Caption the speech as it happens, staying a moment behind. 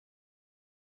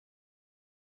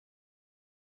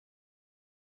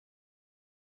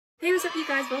Hey, what's up you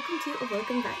guys? Welcome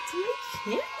back to my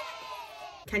channel.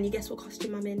 Can you guess what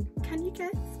costume I'm in? Can you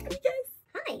guess?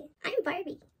 Hi, I'm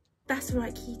Barbie. That's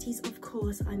right, cuties, of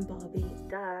course I'm Barbie.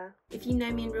 Duh. If you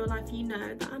know me in real life, you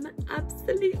know that I'm an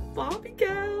absolute Barbie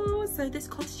girl. So this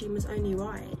costume was only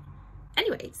right.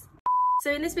 Anyways,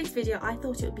 so in this week's video, I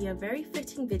thought it would be a very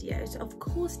fitting video to, of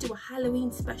course, do a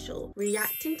Halloween special,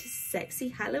 reacting to sexy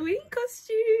Halloween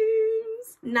costumes.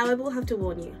 Now, I will have to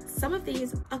warn you, some of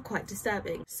these are quite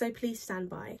disturbing, so please stand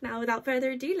by. Now, without further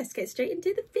ado, let's get straight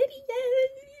into the video.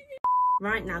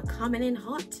 Right now, coming in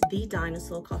hot, the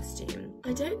dinosaur costume.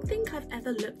 I don't think I've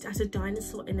ever looked at a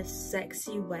dinosaur in a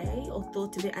sexy way or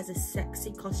thought of it as a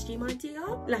sexy costume idea,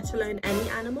 let alone any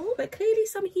animal, but clearly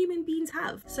some human beings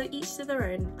have. So each to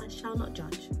their own. I shall not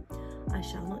judge. I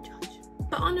shall not judge.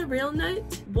 But on a real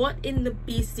note, what in the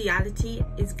bestiality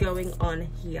is going on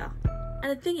here?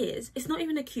 And the thing is, it's not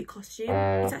even a cute costume.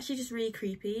 It's actually just really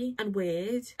creepy and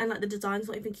weird. And like the design's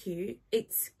not even cute.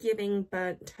 It's giving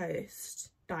burnt toast.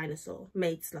 Dinosaur,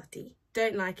 made slutty.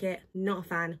 Don't like it, not a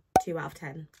fan, 2 out of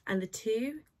 10. And the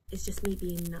 2 is just me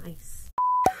being nice.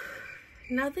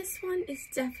 Now this one is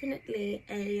definitely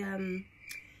a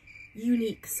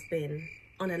unique spin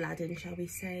on Aladdin, shall we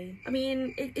say. I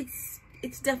mean,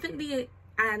 it's definitely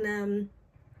a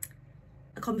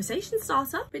conversation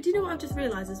starter. But do you know what I've just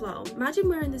realised as well? Imagine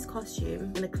wearing this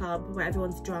costume in a club where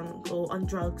everyone's drunk or on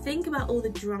drugs. Think about all the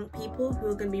drunk people who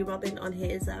are going to be rubbing on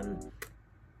his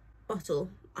bottle.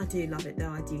 I do love it though.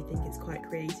 I do think it's quite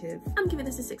creative. I'm giving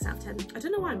this a 6 out of 10. I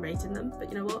don't know why I'm rating them,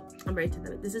 but you know what? I'm rating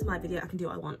them. This is my video. I can do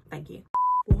what I want. Thank you.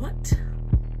 What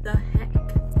the heck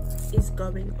is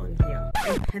going on here?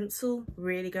 A pencil?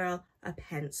 Really, girl? A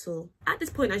pencil? At this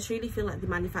point, I truly feel like the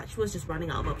manufacturer is just running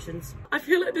out of options. I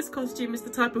feel like this costume is the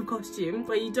type of costume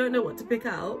where you don't know what to pick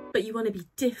out, but you want to be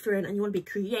different and you want to be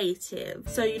creative.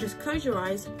 So you just close your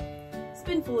eyes,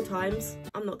 spin 4 times.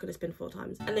 I'm not gonna spin 4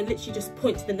 times. And then literally just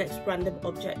point to the next random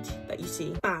object that you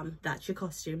see. Bam, that's your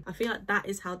costume. I feel like that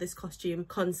is how this costume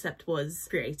concept was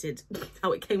created,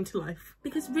 how it came to life.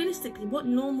 Because realistically, what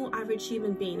normal average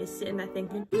human being is sitting there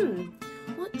thinking,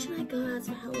 what should I go as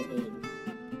for Halloween?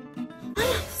 Oh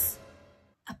yes,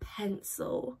 a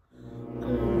pencil.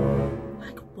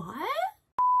 Like what?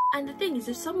 And the thing is,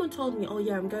 if someone told me, oh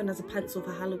yeah, I'm going as a pencil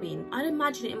for Halloween, I'd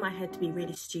imagine it in my head to be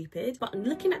really stupid. But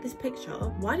looking at this picture,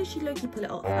 why did she low-key pull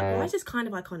it off? Like, why is this kind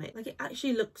of iconic? Like, it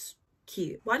actually looks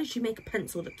cute. Why did she make a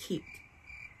pencil look cute?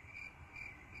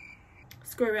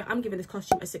 Screw it, I'm giving this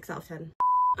costume a 6 out of 10.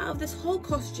 Out of this whole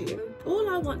costume, all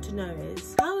I want to know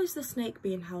is, how is the snake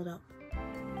being held up?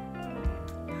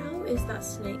 How is that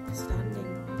snake standing?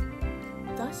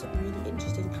 That's really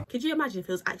interesting. Could you imagine if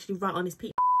it was actually right on his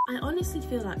peak? I honestly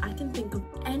feel like I can think of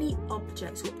any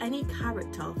object or any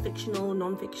character, fictional,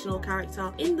 non-fictional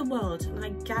character in the world, and I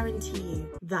guarantee you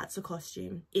that's a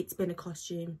costume. It's been a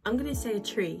costume. I'm gonna say a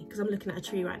tree because I'm looking at a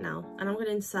tree right now, and I'm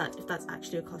gonna insert if that's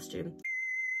actually a costume.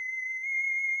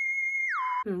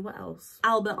 What else?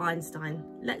 Albert Einstein.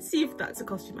 Let's see if that's a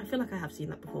costume. I feel like I have seen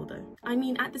that before though. I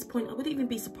mean, at this point, I wouldn't even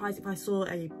be surprised if I saw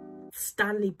a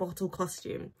Stanley bottle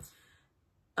costume.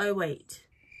 Oh wait.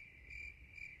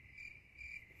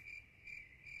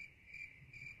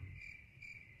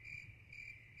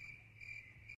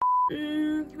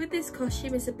 With this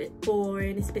costume, it's a bit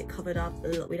boring, it's a bit covered up.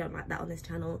 Ugh, we don't like that on this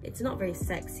channel. It's not very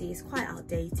sexy, it's quite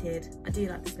outdated. I do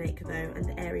like the snake though, and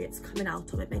the area it's coming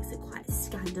out of, it makes it quite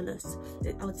scandalous.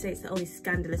 I would say it's the only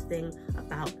scandalous thing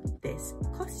about this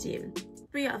costume.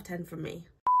 3 out of 10 from me.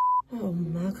 Oh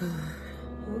my god.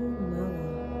 Oh my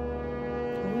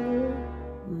god.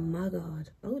 Oh my god.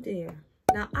 Oh dear.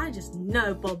 Now, I just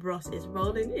know Bob Ross is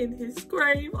rolling in his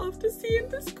grave after seeing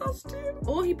this costume.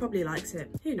 Or he probably likes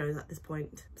it. Who knows at this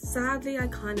point? Sadly, I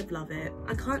kind of love it.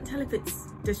 I can't tell if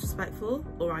it's disrespectful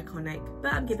or iconic,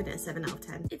 but I'm giving it a 7 out of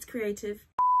 10. It's creative.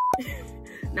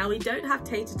 Now, we don't have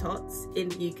tater tots in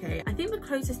the UK. I think the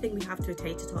closest thing we have to a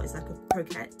tater tot is like a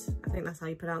croquette. I think that's how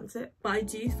you pronounce it. But I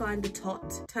do find the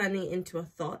tot turning into a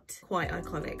thought quite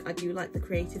iconic. I do like the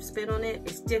creative spin on it.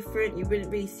 It's different. You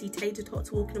wouldn't really see tater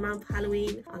tots walking around for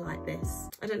Halloween. I like this.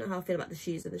 I don't know how I feel about the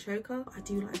shoes and the choker, but I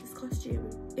do like this costume.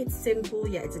 It's simple,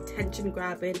 yeah, it's attention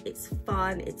grabbing. It's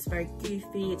fun, it's very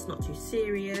goofy, it's not too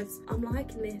serious. I'm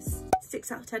liking this. 6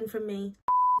 out of 10 from me.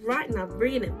 Right now,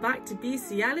 bringing it back to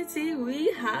bestiality,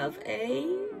 we have a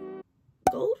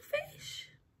goldfish.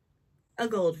 A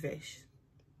goldfish.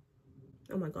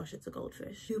 Oh my gosh, it's a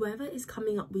goldfish. Whoever is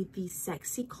coming up with these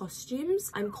sexy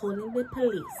costumes, I'm calling the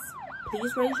police.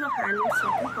 please raise your hand so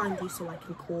I can find you so I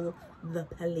can call the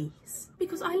police.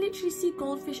 Because I literally see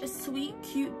goldfish as sweet,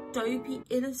 cute, dopey,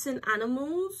 innocent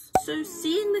animals. So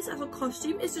seeing this as a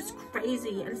costume is just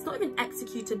crazy, and it's not even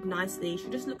executed nicely. She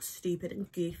just looks stupid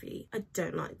and goofy. I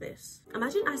don't like this.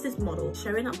 Imagine as this model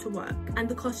showing up to work and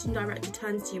the costume director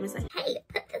turns to you and is like, hey,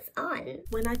 put this on.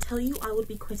 When I tell you I would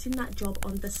be quitting that job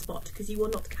on the spot because you will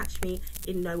not catch me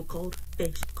in no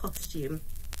goldfish costume.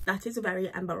 That is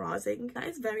very embarrassing. That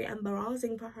is very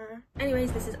embarrassing for her.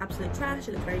 Anyways, this is absolute trash.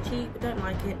 It looks very cheap. Don't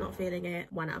like it, not feeling it.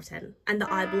 1 out of 10. And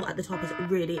the eyeball at the top is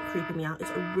really creeping me out. It's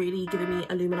really giving me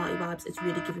Illuminati vibes. It's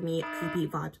really giving me creepy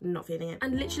vibes. Not feeling it.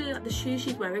 And literally, like, the shoes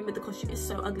she's wearing with the costume is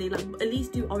so ugly. Like, at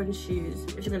least do orange shoes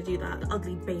if you're gonna do that. The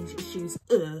ugly beige shoes.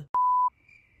 Ugh.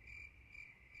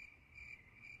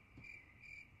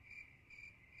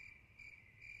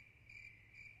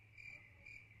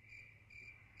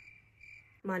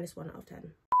 -1 out of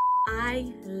 10.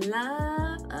 I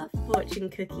love a fortune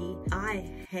cookie.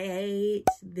 I hate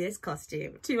this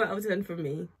costume. 2 out of 10 from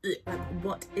me. Like,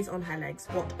 what is on her legs?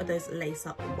 What are those lace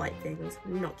up white things?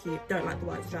 Not cute. Don't like the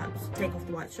white straps. Take off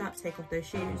the white straps, take off those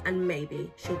shoes, and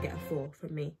maybe she'll get a 4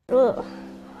 from me. Ugh.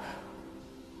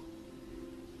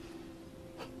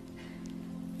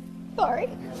 Sorry.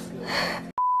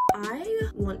 I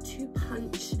want to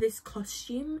punch this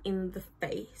costume in the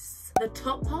face. The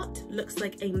top part looks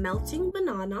like a melting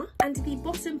banana and the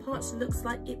bottom part looks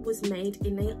like it was made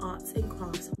in an arts and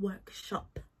crafts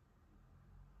workshop.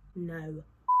 No.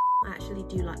 I actually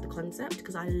do like the concept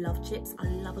because I love chips. I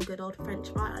love a good old French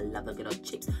fry. I love a good old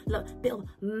chips. Love a bit of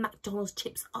McDonald's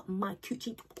chips up my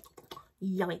coochie.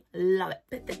 Yummy, love it.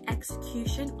 But the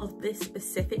execution of this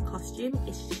specific costume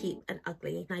is cheap and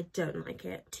ugly and I don't like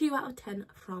it. 2 out of 10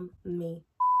 from me.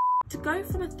 To go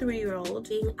from a 3-year-old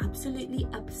being absolutely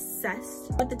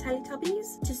obsessed with the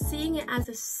Teletubbies to seeing it as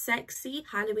a sexy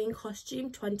Halloween costume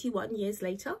 21 years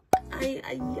later, I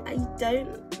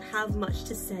don't have much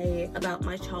to say about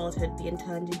my childhood being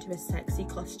turned into a sexy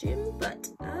costume, but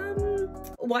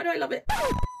why do I love it?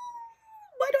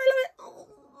 Why do I love it?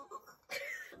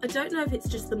 I don't know if it's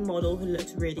just the model who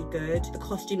looks really good, the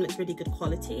costume looks really good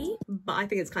quality, but I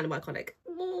think it's kind of iconic.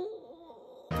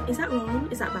 Is that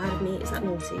wrong? Is that bad of me? Is that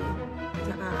naughty? Is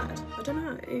that bad? I don't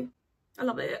know. I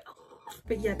love it.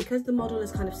 But yeah, because the model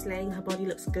is kind of slaying, her body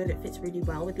looks good, it fits really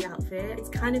well with the outfit. It's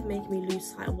kind of making me lose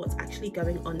sight of what's actually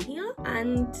going on here.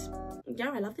 And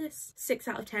yeah, I love this. 6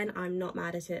 out of 10, I'm not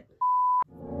mad at it.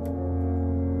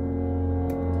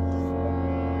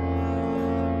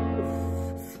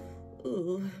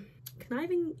 Ooh. Can I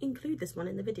even include this one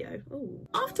in the video? Ooh.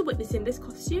 After witnessing this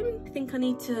costume, I think I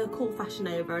need to call Fashion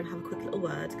Over and have a quick little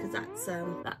word because that's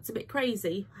a bit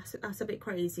crazy. That's a bit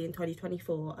crazy in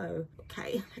 2024. Oh,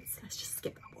 okay. Let's just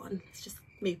skip that one. Let's just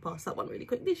move past that one really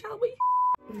quickly, shall we?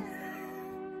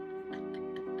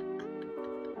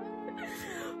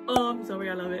 Oh, I'm sorry.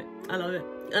 I love it. I love it.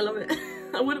 I love it.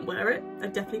 I wouldn't wear it. I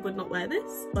definitely would not wear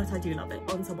this, but I do love it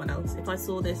on someone else. If I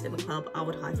saw this in the club, I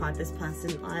would high five this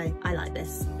person. I like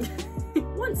this.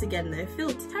 Once again though, feel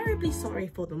terribly sorry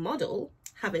for the model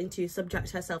having to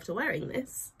subject herself to wearing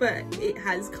this, but it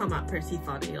has come out pretty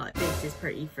funny. Like, this is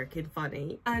pretty freaking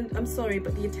funny. And I'm sorry,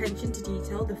 but the attention to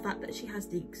detail, the fact that she has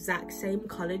the exact same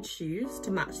coloured shoes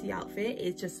to match the outfit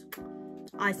is just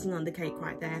icing on the cake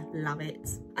right there. Love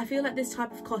it. I feel like this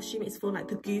type of costume is for like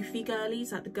the goofy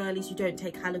girlies, like the girlies who don't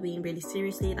take Halloween really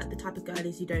seriously, like the type of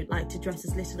girlies who don't like to dress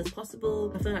as little as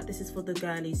possible. I feel like this is for the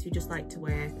girlies who just like to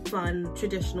wear fun,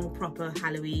 traditional, proper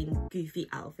Halloween goofy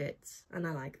outfits, and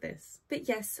I like this. But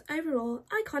yes, overall,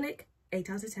 iconic, 8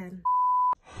 out of 10.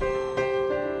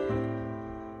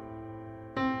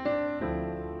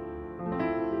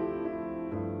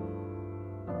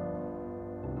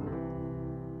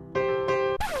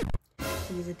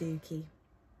 She's a dookie.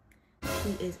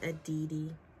 She is a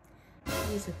dee-dee.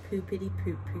 She is a poopity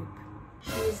poop poop.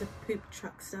 She is a poop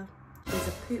truckster. She is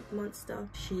a poop monster.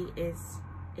 She is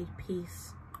a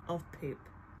piece of poop.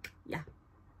 Yeah,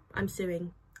 I'm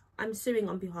suing. I'm suing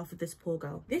on behalf of this poor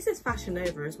girl. This is Fashion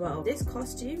Nova as well. This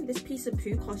costume, this piece of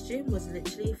poo costume was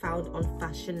literally found on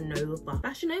Fashion Nova.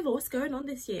 Fashion Nova, what's going on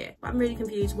this year? But I'm really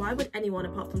confused. Why would anyone,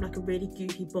 apart from like a really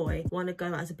goofy boy, want to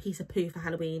go as a piece of poo for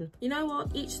Halloween? You know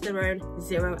what? Each their own.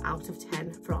 0 out of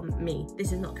 10 from me.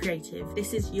 This is not creative.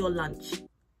 This is your lunch.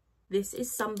 This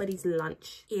is somebody's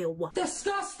lunch. Ew.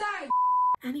 Disgusting!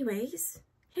 Anyways,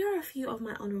 Here are a few of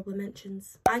my honourable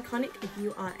mentions. Iconic, if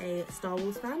you are a Star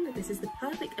Wars fan, this is the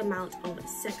perfect amount of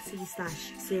sexy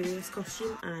 / serious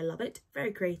costume and I love it.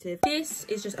 Very creative. This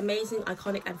is just amazing,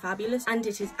 iconic and fabulous, and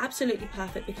it is absolutely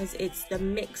perfect because it's the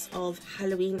mix of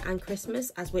Halloween and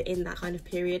Christmas as we're in that kind of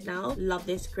period now. Love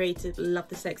this, creative, love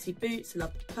the sexy boots,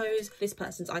 love the pose. This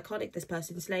person's iconic, this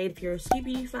person's slayed. If you're a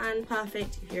Scooby-Doo fan,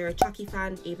 perfect. If you're a Chucky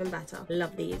fan, even better.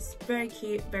 Love these. Very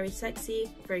cute, very sexy,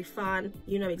 very fun.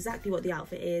 You know exactly what the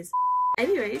outfit is.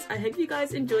 Anyways, I hope you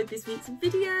guys enjoyed this week's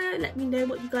video. Let me know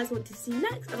what you guys want to see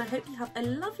next, and I hope you have a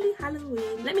lovely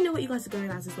Halloween. Let me know what you guys are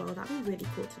going as well. That'd be really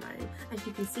cool to know. As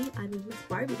you can see, I'm Miss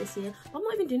Barbie this year. I'm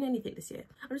not even doing anything this year.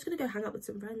 I'm just gonna go hang out with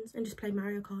some friends and just play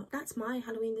Mario Kart. That's my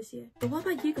Halloween this year. But what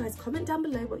about you guys? Comment down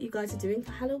below what you guys are doing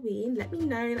for Halloween. Let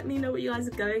me know what you guys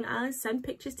are going as. Send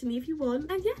pictures to me if you want.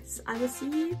 And yes, I will see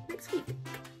you next week.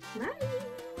 Bye.